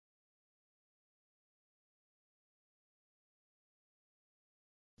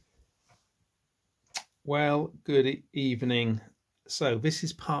Well, good evening. So this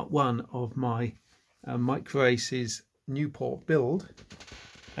is part one of my Microaces Nieuport build,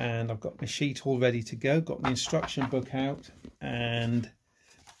 and I've got my sheet all ready to go, got my instruction book out, and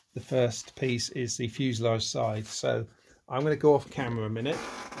the first piece is the fuselage side. So I'm going to go off camera a minute,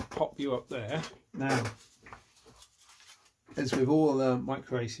 pop you up there. Now, as with all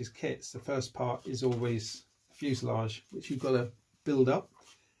Microaces kits, the first part is always fuselage, which you've got to build up.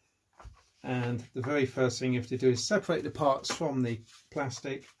 And the very first thing you have to do is separate the parts from the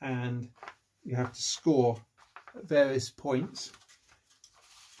plastic, and you have to score at various points.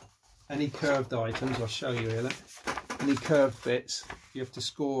 Any curved items, I'll show you here, any curved bits, you have to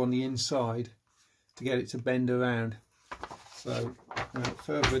score on the inside to get it to bend around. So without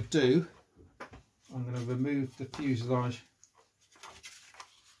further ado, I'm going to remove the fuselage .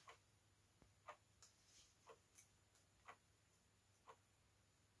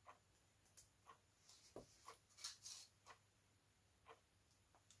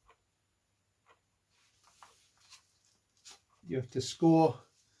 You have to score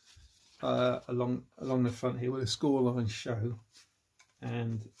along the front here with a score line show,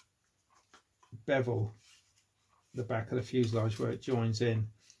 and bevel the back of the fuselage where it joins in,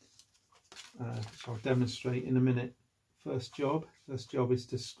 which I'll demonstrate in a minute. First job is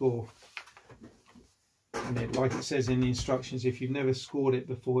to score, and like it says in the instructions, if you've never scored it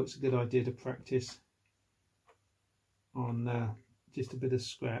before, it's a good idea to practice on just a bit of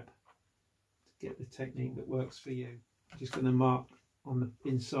scrap to get the technique that works for you. I'm just going to mark on the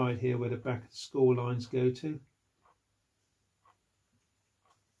inside here where the back of the score lines go to.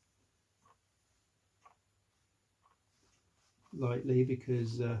 Lightly,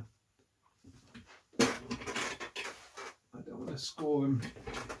 because I don't want to score them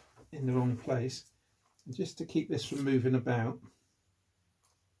in the wrong place. And just to keep this from moving about,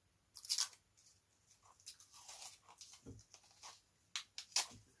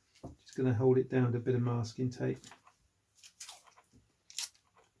 just going to hold it down with a bit of masking tape.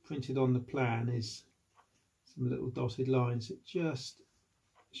 Printed on the plan is some little dotted lines that just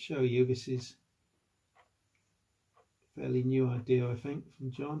show you this is a fairly new idea, I think,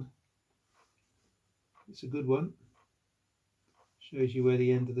 from John. It's a good one. Shows you where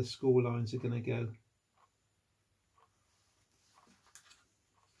the end of the score lines are going to go.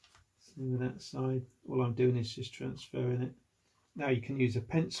 Same with that side. All I'm doing is just transferring it. Now you can use a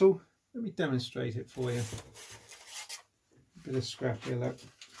pencil. Let me demonstrate it for you. A bit of scrap here, look.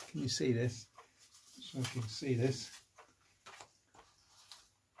 Can you see this? So I can see this.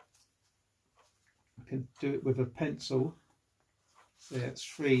 I can do it with a pencil. So that's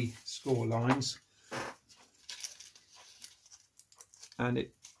 3 score lines, and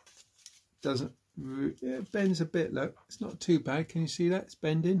it doesn't. It bends a bit. Look, it's not too bad. Can you see that? It's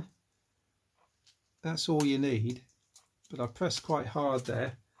bending. That's all you need. But I press quite hard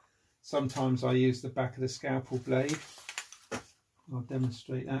there. Sometimes I use the back of the scalpel blade. I'll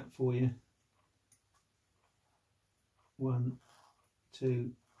demonstrate that for you. 1,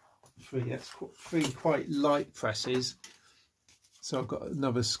 2, 3. That's 3 quite light presses. So I've got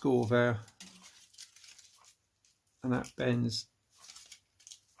another score there, and that bends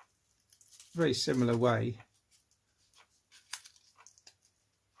very similar way.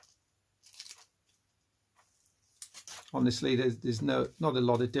 Honestly, there's not a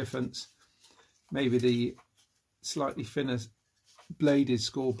lot of difference. Maybe the slightly thinner bladed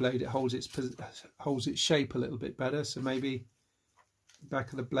score blade, it holds its shape a little bit better, so maybe the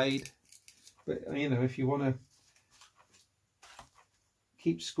back of the blade. But you know, if you want to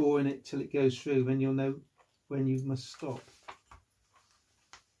keep scoring it till it goes through, then you'll know when you must stop.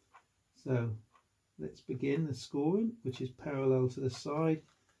 So let's begin the scoring, which is parallel to the side,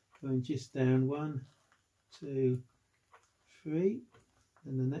 going just down 1, 2, 3,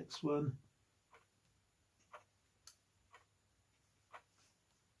 and the next one.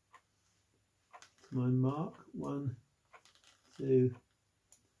 My mark, 1, 2,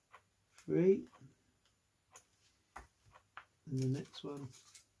 3, and the next one.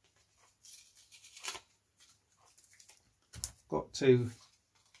 Got to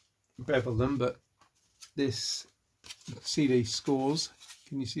bevel them, but this, see these scores?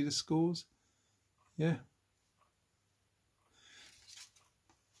 Can you see the scores? Yeah.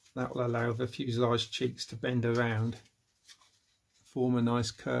 That will allow the fuselage cheeks to bend around, form a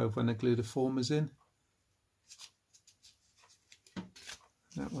nice curve when I glue the formers in.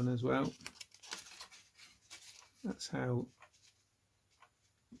 That one as well. That's how,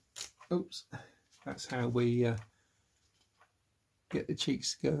 oops, that's how we get the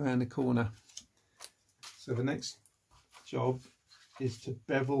cheeks to go around the corner. So the next job is to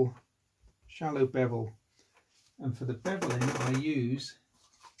bevel shallow bevel. And for the beveling I use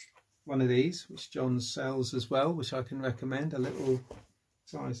one of these, which John sells as well, which I can recommend, a little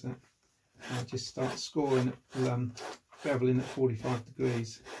size that. I just start scoring at beveling at 45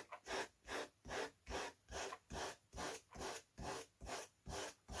 degrees.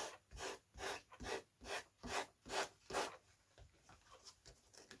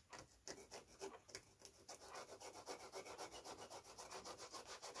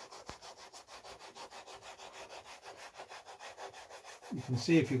 You can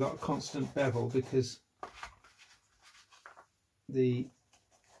see if you've got a constant bevel, because the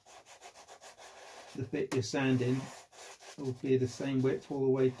bit you're sanding will be the same width all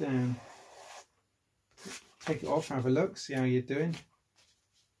the way down. Take it off, have a look, see how you're doing.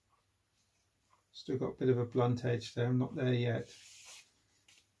 Still got a bit of a blunt edge there, I'm not there yet.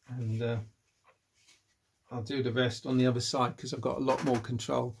 And I'll do the rest on the other side because I've got a lot more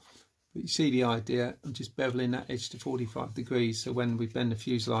control. But you see the idea, I'm just beveling that edge to 45 degrees, so when we bend the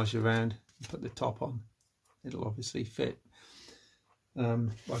fuselage around and put the top on, it'll obviously fit.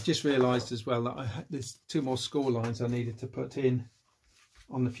 I've just realised as well that there's 2 more score lines I needed to put in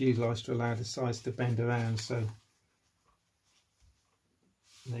on the fuselage to allow the sides to bend around, so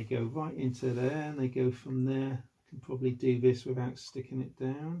they go right into there and they go from there. I can probably do this without sticking it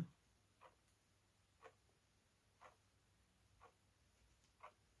down.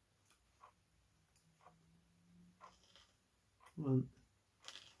 One,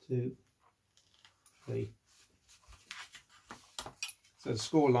 2, 3. So the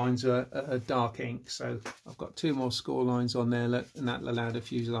score lines are dark ink, so I've got 2 more score lines on there, and that'll allow the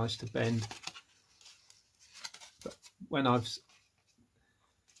fuselage to bend. But when I've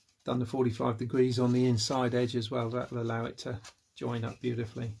done the 45 degrees on the inside edge as well, that'll allow it to join up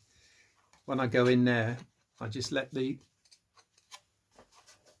beautifully. When I go in there, I just let the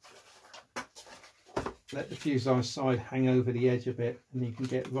fuselage side hang over the edge a bit, and you can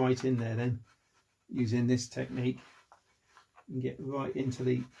get right in there then using this technique. You can get right into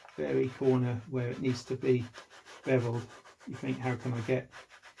the very corner where it needs to be beveled. You think, how can you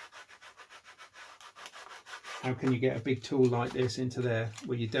get a big tool like this into there?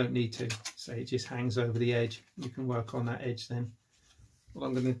 Well, you don't need to, so it just hangs over the edge. You can work on that edge then. What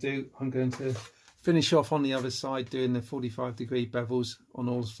I'm going to do, I'm going to finish off on the other side doing the 45 degree bevels on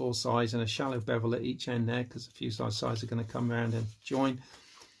all 4 sides and a shallow bevel at each end there, because the fuselage sides are going to come around and join,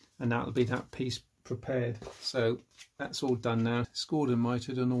 and that'll be that piece prepared. So that's all done now, scored and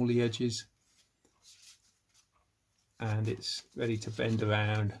mitered on all the edges, and it's ready to bend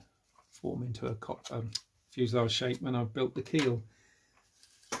around, form into a fuselage shape when I've built the keel.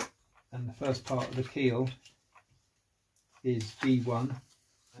 And the first part of the keel is V1.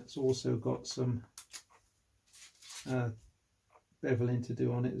 That's also got some beveling to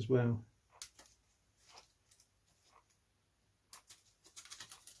do on it as well.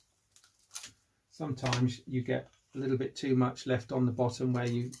 Sometimes you get a little bit too much left on the bottom where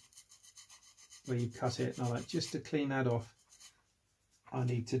you cut it, and I like, just to clean that off, I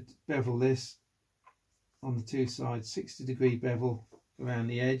need to bevel this on the 2 sides, 60 degree bevel around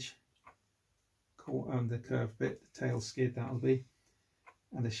the edge, the curved bit, the tail skid that'll be,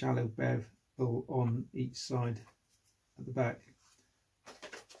 and a shallow bevel on each side at the back.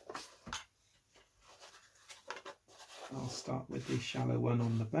 I'll start with the shallow one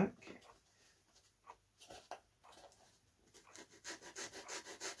on the back.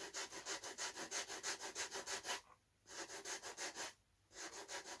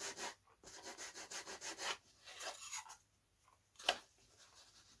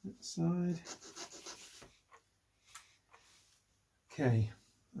 That side. Okay,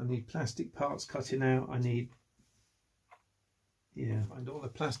 I need plastic parts cutting out. I need, find all the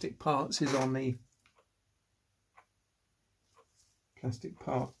plastic parts is on the plastic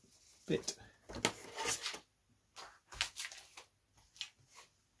part bit.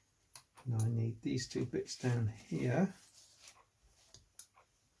 Now I need these 2 bits down here.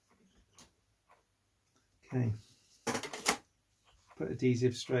 Okay, put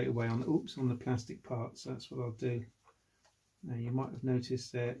adhesive straight away on the plastic parts. That's what I'll do. Now you might have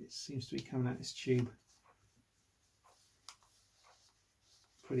noticed there, it seems to be coming out this tube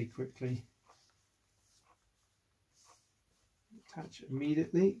pretty quickly. Attach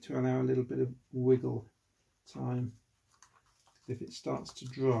immediately to allow a little bit of wiggle time. If it starts to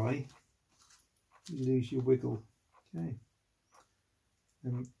dry, you lose your wiggle. Okay,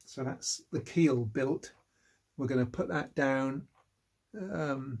 so that's the keel built. We're going to put that down,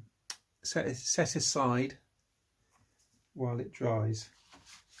 set aside while it dries.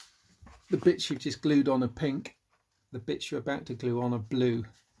 The bits you've just glued on are pink, the bits you're about to glue on are blue.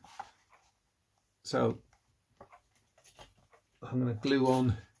 So I'm going to glue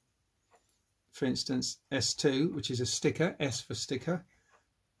on, for instance, S2, which is a sticker, S for sticker,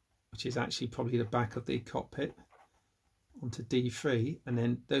 which is actually probably the back of the cockpit, onto D3, and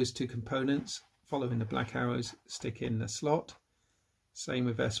then those two components following the black arrows stick in the slot. Same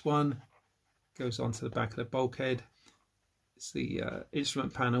with S1, goes onto the back of the bulkhead. It's the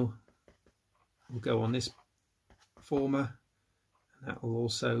instrument panel will go on this former, and that will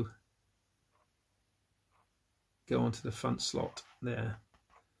also go onto the front slot there.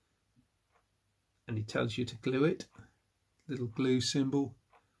 And he tells you to glue it, little glue symbol.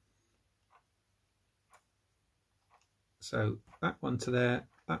 So that one to there,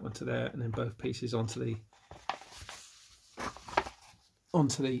 that one to there, and then both pieces onto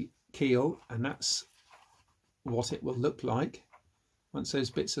the keel, and that's what it will look like once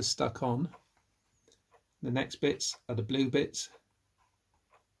those bits are stuck on. The next bits are the blue bits.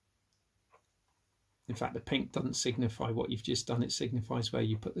 In fact, the pink doesn't signify what you've just done, it signifies where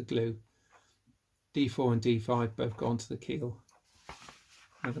you put the glue. D4 and D5 both go onto the keel.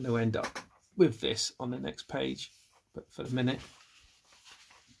 I'm going to end up with this on the next page, but for the minute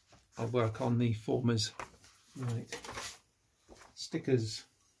I'll work on the formers. Right, stickers,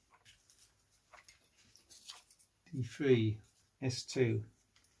 D3, S2,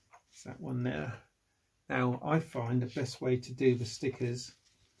 it's that one there. Now I find the best way to do the stickers,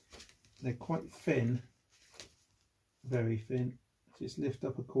 they're quite thin, very thin. Just lift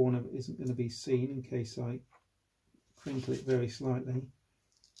up a corner that isn't going to be seen in case I crinkle it very slightly.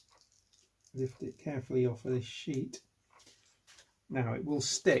 Lift it carefully off of this sheet. Now it will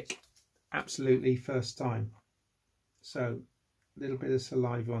stick absolutely first time. So a little bit of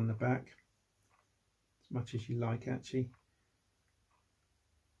saliva on the back, as much as you like actually.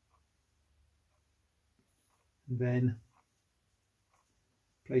 And then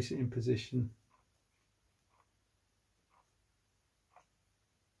place it in position.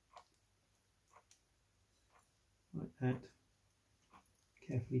 Like that.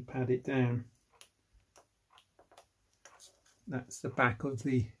 Carefully pad it down. That's the back of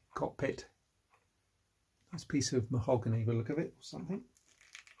the cockpit. Nice piece of mahogany by the look of it, or something.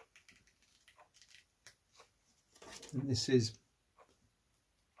 And this is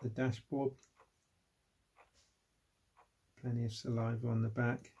the dashboard. Plenty of saliva on the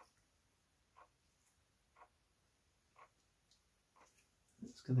back.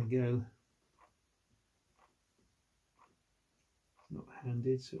 It's going to go. Not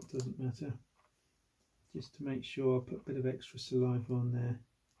handed, so it doesn't matter. Just to make sure, I put a bit of extra saliva on there.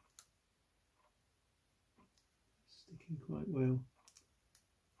 Sticking quite well.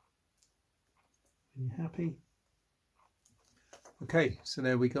 Are you happy? Okay, so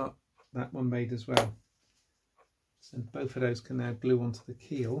there we got that one made as well. So both of those can now glue onto the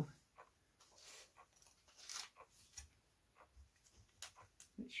keel.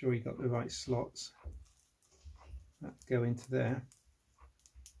 Make sure you got the right slots. That go into there.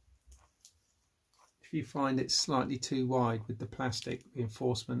 If you find it's slightly too wide with the plastic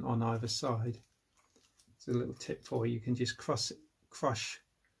reinforcement on either side, it's a little tip for you. You can just crush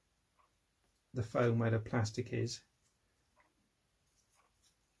the foam where the plastic is,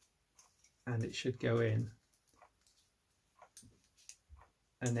 and it should go in.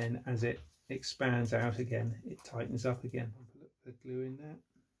 And then as it expands out again, it tightens up again. Put the glue in there.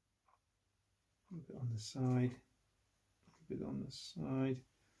 A bit on the side, a bit on the side.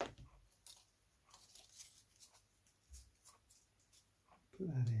 Put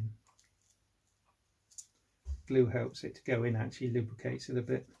that in. Glue helps it to go in, actually lubricates it a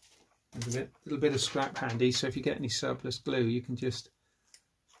bit. There's a little bit of scrap handy, so if you get any surplus glue, you can just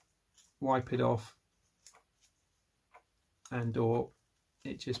wipe it off, and or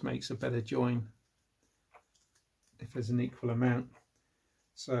it just makes a better join if there's an equal amount.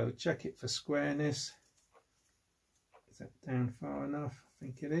 So check it for squareness. Is that down far enough? I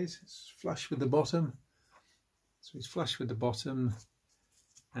think it is. It's flush with the bottom. So it's flush with the bottom,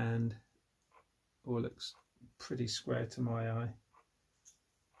 and all looks pretty square to my eye.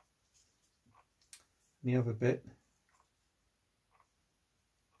 And the other bit,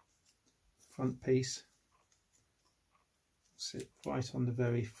 front piece, sit right on the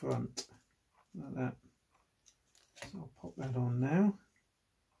very front, like that. So I'll pop that on now.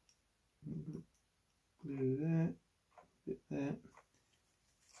 Glue there, a bit there,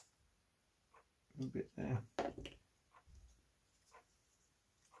 a bit there.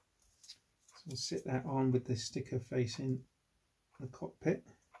 So I'll sit that on with the sticker facing the cockpit.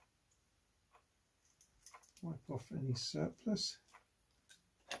 Wipe off any surplus.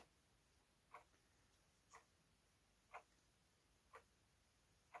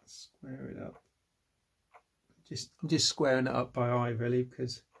 Square it up I'm just squaring it up by eye really,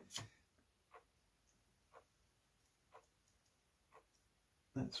 because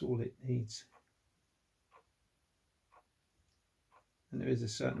that's all it needs. And there is a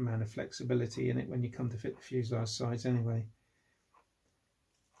certain amount of flexibility in it when you come to fit the fuselage sides anyway.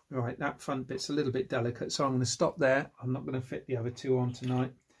 Right, that front bit's a little bit delicate, so I'm going to stop there. I'm not going to fit the other two on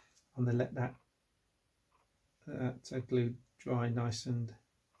tonight. I'm going to let that glue dry nice and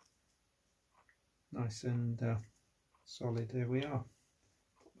solid. There we are.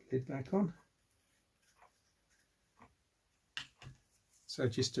 Put the lid back on. So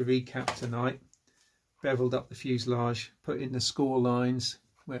just to recap tonight, beveled up the fuselage, put in the score lines.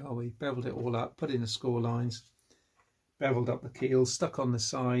 Where are we? Beveled it all up, put in the score lines, beveled up the keel, stuck on the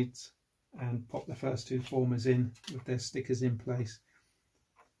sides, and popped the first two formers in with their stickers in place.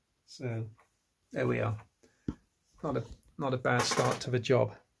 So there we are. Not a bad start to the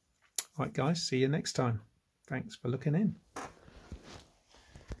job. Right guys, see you next time. Thanks for looking in.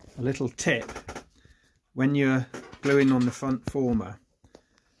 A little tip: when you're gluing on the front former,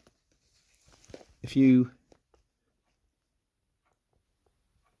 if you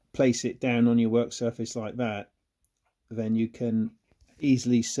place it down on your work surface like that, then you can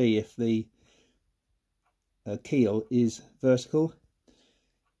easily see if the keel is vertical.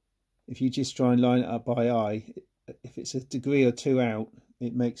 If you just try and line it up by eye, if it's a degree or two out,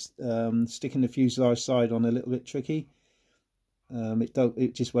 it makes sticking the fuselage side on a little bit tricky.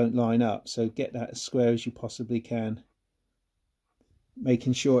 It just won't line up, so get that as square as you possibly can,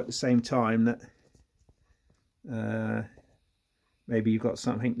 making sure at the same time that maybe you've got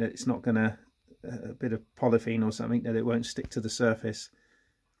something that it's not gonna, a bit of polythene or something, that it won't stick to the surface.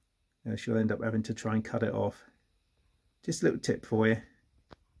 You'll end up having to try and cut it off. Just a little tip for you.